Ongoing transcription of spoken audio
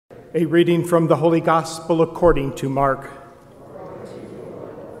A reading from the Holy Gospel according to Mark.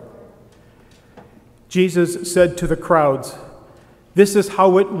 Jesus said to the crowds, "This is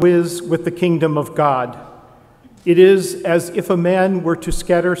how it is with the kingdom of God. It is as if a man were to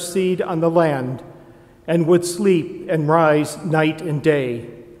scatter seed on the land and would sleep and rise night and day.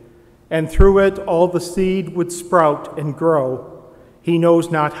 And through it all the seed would sprout and grow, he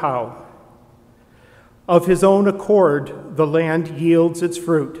knows not how. Of his own accord the land yields its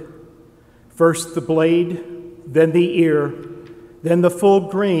fruit. First the blade, then the ear, then the full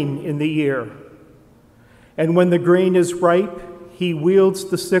grain in the ear. And when the grain is ripe, he wields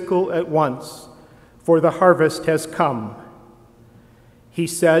the sickle at once, for the harvest has come." He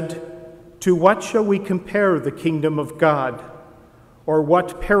said, "To what shall we compare the kingdom of God? Or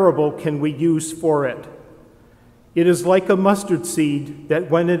what parable can we use for it? It is like a mustard seed that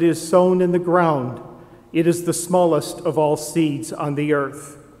when it is sown in the ground, it is the smallest of all seeds on the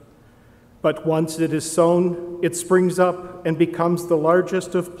earth. But once it is sown, it springs up and becomes the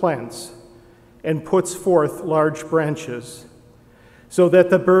largest of plants and puts forth large branches, so that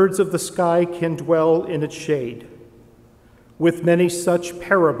the birds of the sky can dwell in its shade." With many such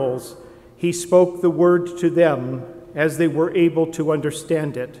parables, he spoke the word to them as they were able to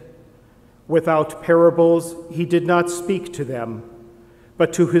understand it. Without parables, he did not speak to them,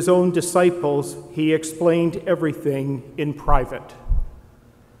 but to his own disciples he explained everything in private.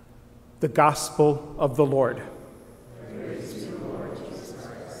 The Gospel of the Lord. Praise to you, Lord Jesus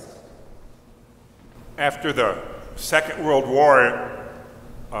Christ. After the Second World War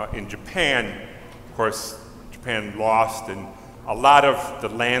in Japan, of course, Japan lost, and a lot of the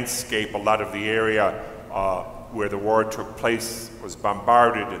landscape, a lot of the area where the war took place was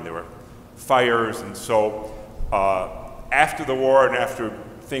bombarded, and there were fires. And so after the war and after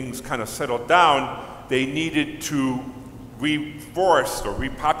things kind of settled down, they needed to reforest or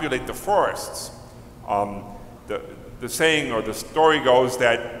repopulate the forests. The saying or the story goes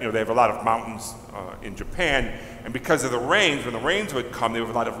that they have a lot of mountains in Japan, and because of the rains, when the rains would come, there were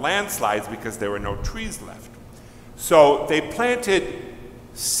a lot of landslides because there were no trees left. So they planted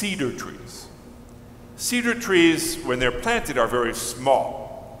cedar trees. Cedar trees, when they're planted, are very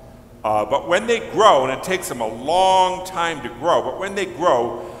small. But when they grow, and it takes them a long time to grow, but when they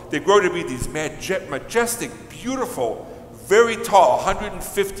grow to be these majestic, beautiful, very tall,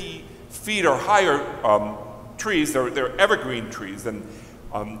 150 feet or higher trees. They're evergreen trees. And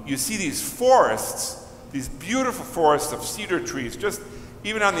you see these forests, these beautiful forests of cedar trees, just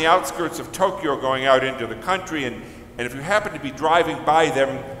even on the outskirts of Tokyo going out into the country. And if you happen to be driving by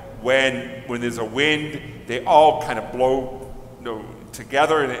them when there's a wind, they all kind of blow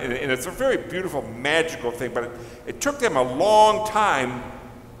together. And it's a very beautiful, magical thing. But it took them a long time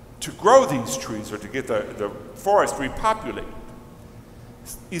to grow these trees or to get the forest repopulated.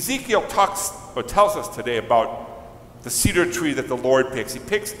 Ezekiel tells us today about the cedar tree that the Lord picks. He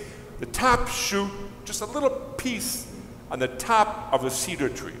picks the top shoot, just a little piece on the top of the cedar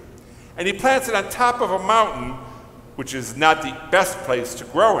tree. And he plants it on top of a mountain, which is not the best place to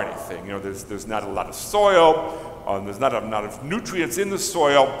grow anything. There's not a lot of soil, there's not a lot of nutrients in the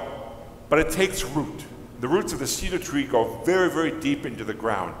soil, but it takes root. The roots of the cedar tree go very, very deep into the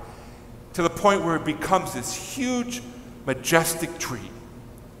ground, to the point where it becomes this huge, majestic tree,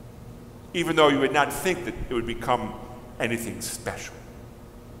 even though you would not think that it would become anything special.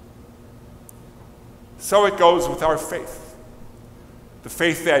 So it goes with our faith, the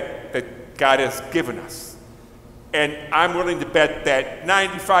faith that God has given us. And I'm willing to bet that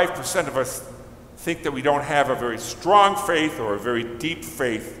 95% of us think that we don't have a very strong faith or a very deep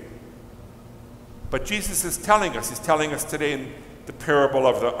faith. But Jesus is telling us, he's telling us today in the parable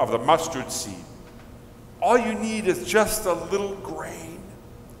of the mustard seed, all you need is just a little grain,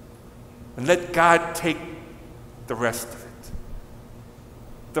 and let God take the rest of it.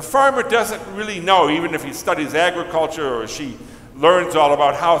 The farmer doesn't really know, even if he studies agriculture or she learns all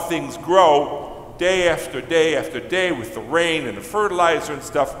about how things grow day after day after day with the rain and the fertilizer and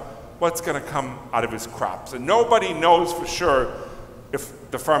stuff, what's going to come out of his crops. And nobody knows for sure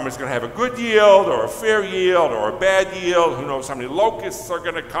if the farmer's going to have a good yield or a fair yield or a bad yield. Who knows how many locusts are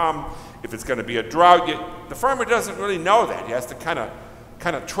going to come, if it's going to be a drought. The farmer doesn't really know that. He has to kind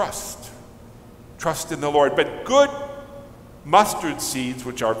of trust in the Lord. But good mustard seeds,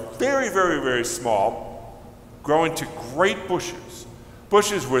 which are very, very, very small, grow into great bushes.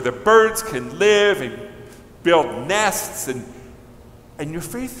 Bushes where the birds can live and build nests, and your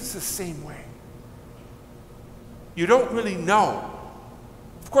faith is the same way. You don't really know.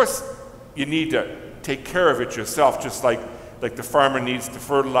 Of course, you need to take care of it yourself, just like the farmer needs to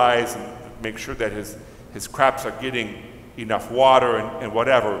fertilize and make sure that his crops are getting enough water and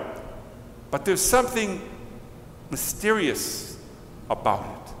whatever. But there's something mysterious about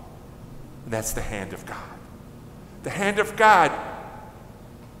it, and that's the hand of God. The hand of God,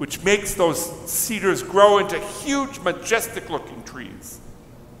 which makes those cedars grow into huge, majestic-looking trees,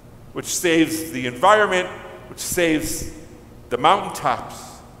 which saves the environment, which saves the mountaintops.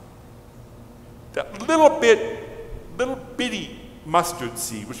 That little bitty mustard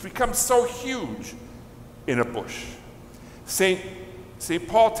seed, which becomes so huge in a bush. St.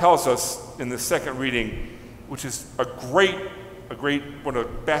 Paul tells us in the second reading, which is a great, one of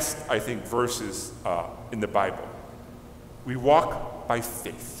the best, I think, verses in the Bible. We walk by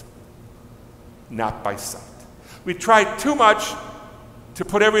faith, not by sight. We try too much to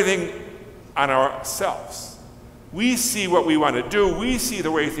put everything on ourselves. We see what we want to do. We see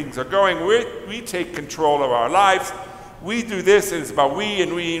the way things are going. We take control of our lives. We do this, and it's about we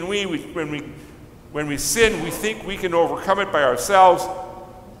and we and we. When we sin, we think we can overcome it by ourselves.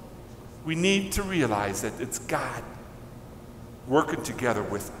 We need to realize that it's God working together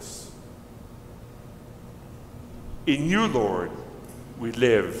with us. In you, Lord, we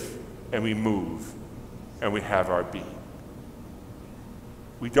live and we move and we have our being.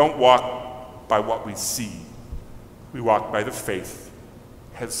 We don't walk by what we see. We walk by the faith,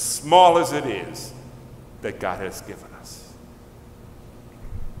 as small as it is, that God has given us.